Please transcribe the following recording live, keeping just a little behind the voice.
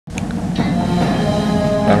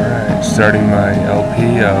starting my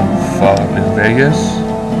LP of Fallout New Vegas.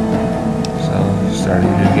 So, starting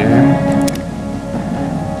a new game.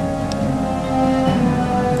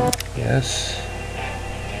 Yes.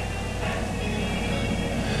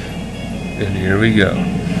 And here we go.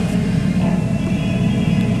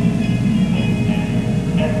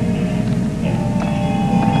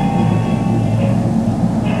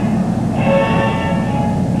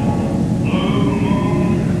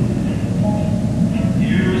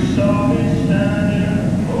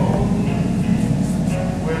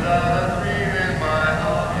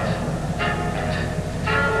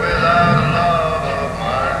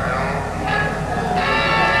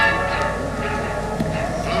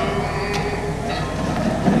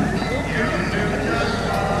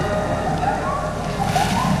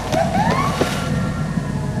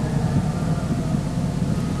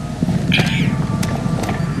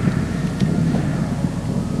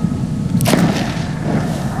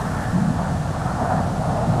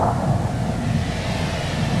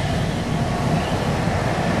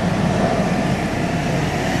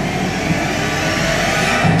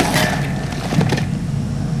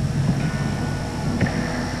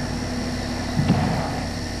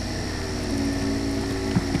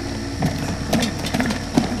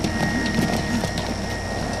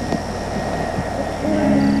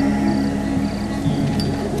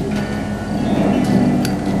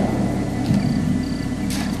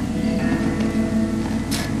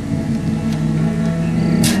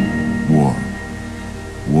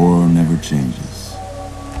 Changes.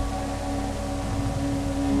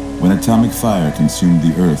 When atomic fire consumed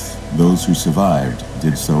the earth, those who survived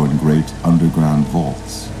did so in great underground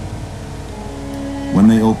vaults. When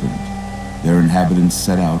they opened, their inhabitants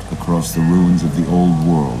set out across the ruins of the old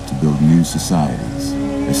world to build new societies,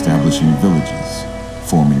 establishing villages,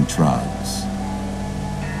 forming tribes.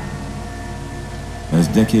 As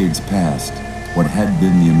decades passed, what had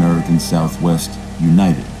been the American Southwest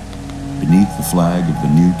united beneath the flag of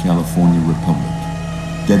the new California Republic,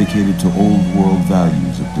 dedicated to old world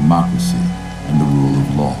values of democracy and the rule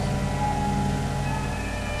of law.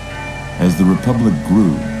 As the Republic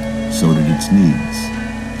grew, so did its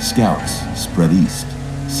needs. Scouts spread east,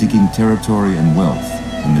 seeking territory and wealth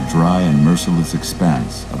in the dry and merciless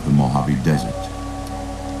expanse of the Mojave Desert.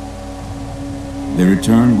 They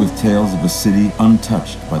returned with tales of a city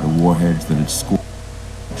untouched by the warheads that had scorched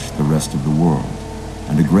the rest of the world,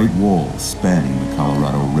 and a great wall spanning the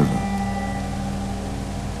Colorado River.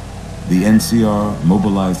 The NCR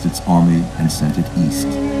mobilized its army and sent it east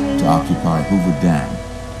to occupy Hoover Dam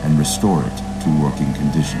and restore it to working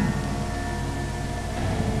condition.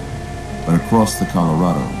 But across the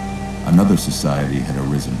Colorado, another society had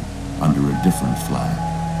arisen under a different flag.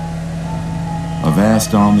 A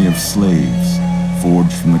vast army of slaves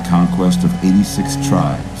forged from the conquest of 86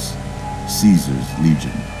 tribes, Caesar's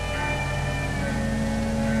Legion.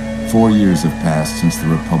 4 years have passed since the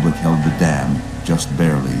Republic held the dam, just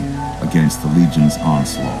barely, against the Legion's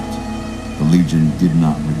onslaught. The Legion did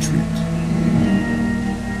not retreat.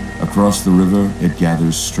 Across the river, it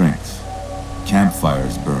gathers strength.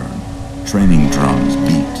 Campfires burn, training drums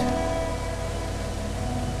beat.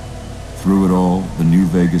 Through it all, the New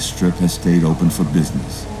Vegas Strip has stayed open for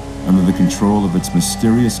business, under the control of its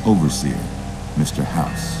mysterious overseer, Mr.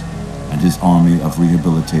 House, and his army of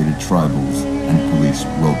rehabilitated tribals and police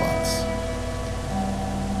robots.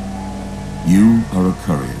 You are a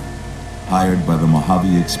courier, hired by the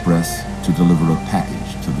Mojave Express to deliver a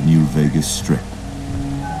package to the New Vegas Strip.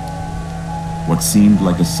 What seemed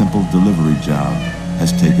like a simple delivery job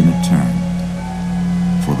has taken a turn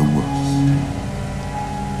for the worse.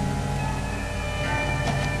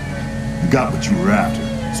 You got what you were after,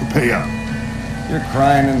 so pay up. You're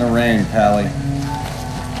crying in the rain, Pally.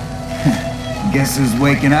 Guess who's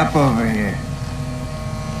waking up over here?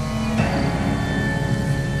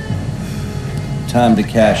 Time to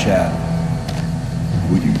cash out.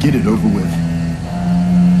 Will you get it over with?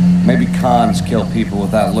 Maybe cons kill people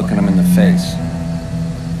without looking them in the face.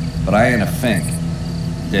 But I ain't a fink.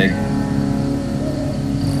 Dig?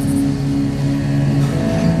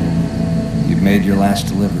 You've made your last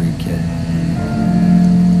delivery, kid.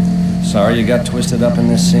 Sorry you got twisted up in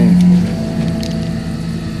this scene.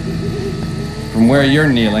 From where you're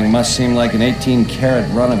kneeling must seem like an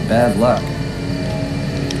 18-carat run of bad luck.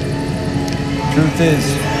 Truth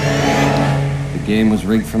is, the game was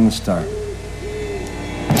rigged from the start.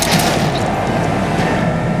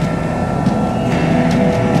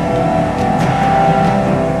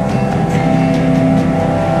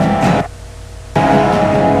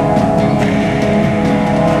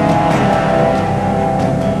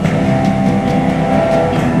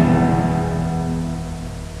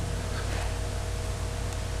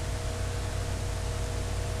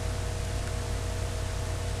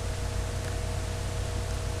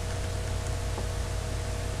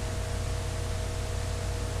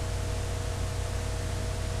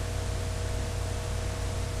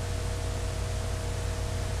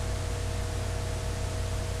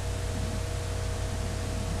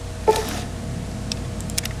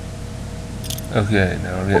 Okay,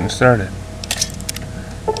 now we're getting started.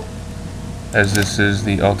 As this is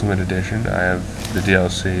the Ultimate Edition, I have the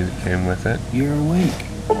DLC that came with it. You're awake.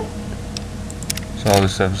 So all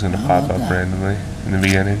this stuff is going to pop up randomly in the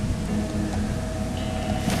beginning.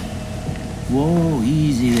 Whoa,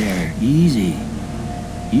 easy there, easy.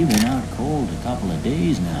 You've been out cold a couple of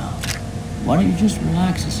days now. Why don't you just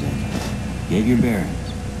relax a second? Get your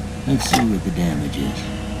bearings. Let's see what the damage is.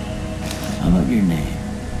 How about your name?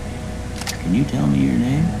 Can you tell me your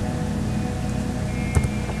name?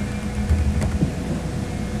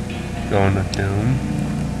 Going with Doom.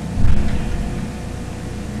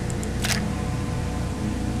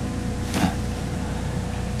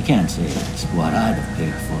 I can't say it's what I'd have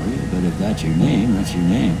picked for you, but if that's your name, that's your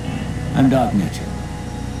name. I'm Doc Mitchell.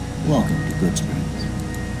 Welcome to Good Springs.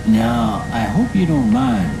 Now, I hope you don't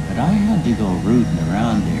mind, but I had to go rooting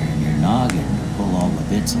around there in your noggin to pull all the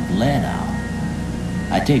bits of lead out.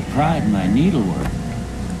 I take pride in my needlework,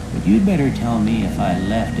 but you'd better tell me if I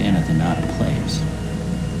left anything out of place.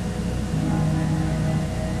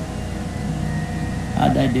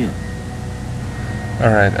 How'd I do?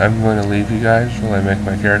 Alright, I'm going to leave you guys while I make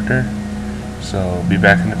my character. So, be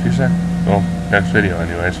back in a few seconds. Well, next video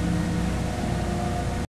anyways.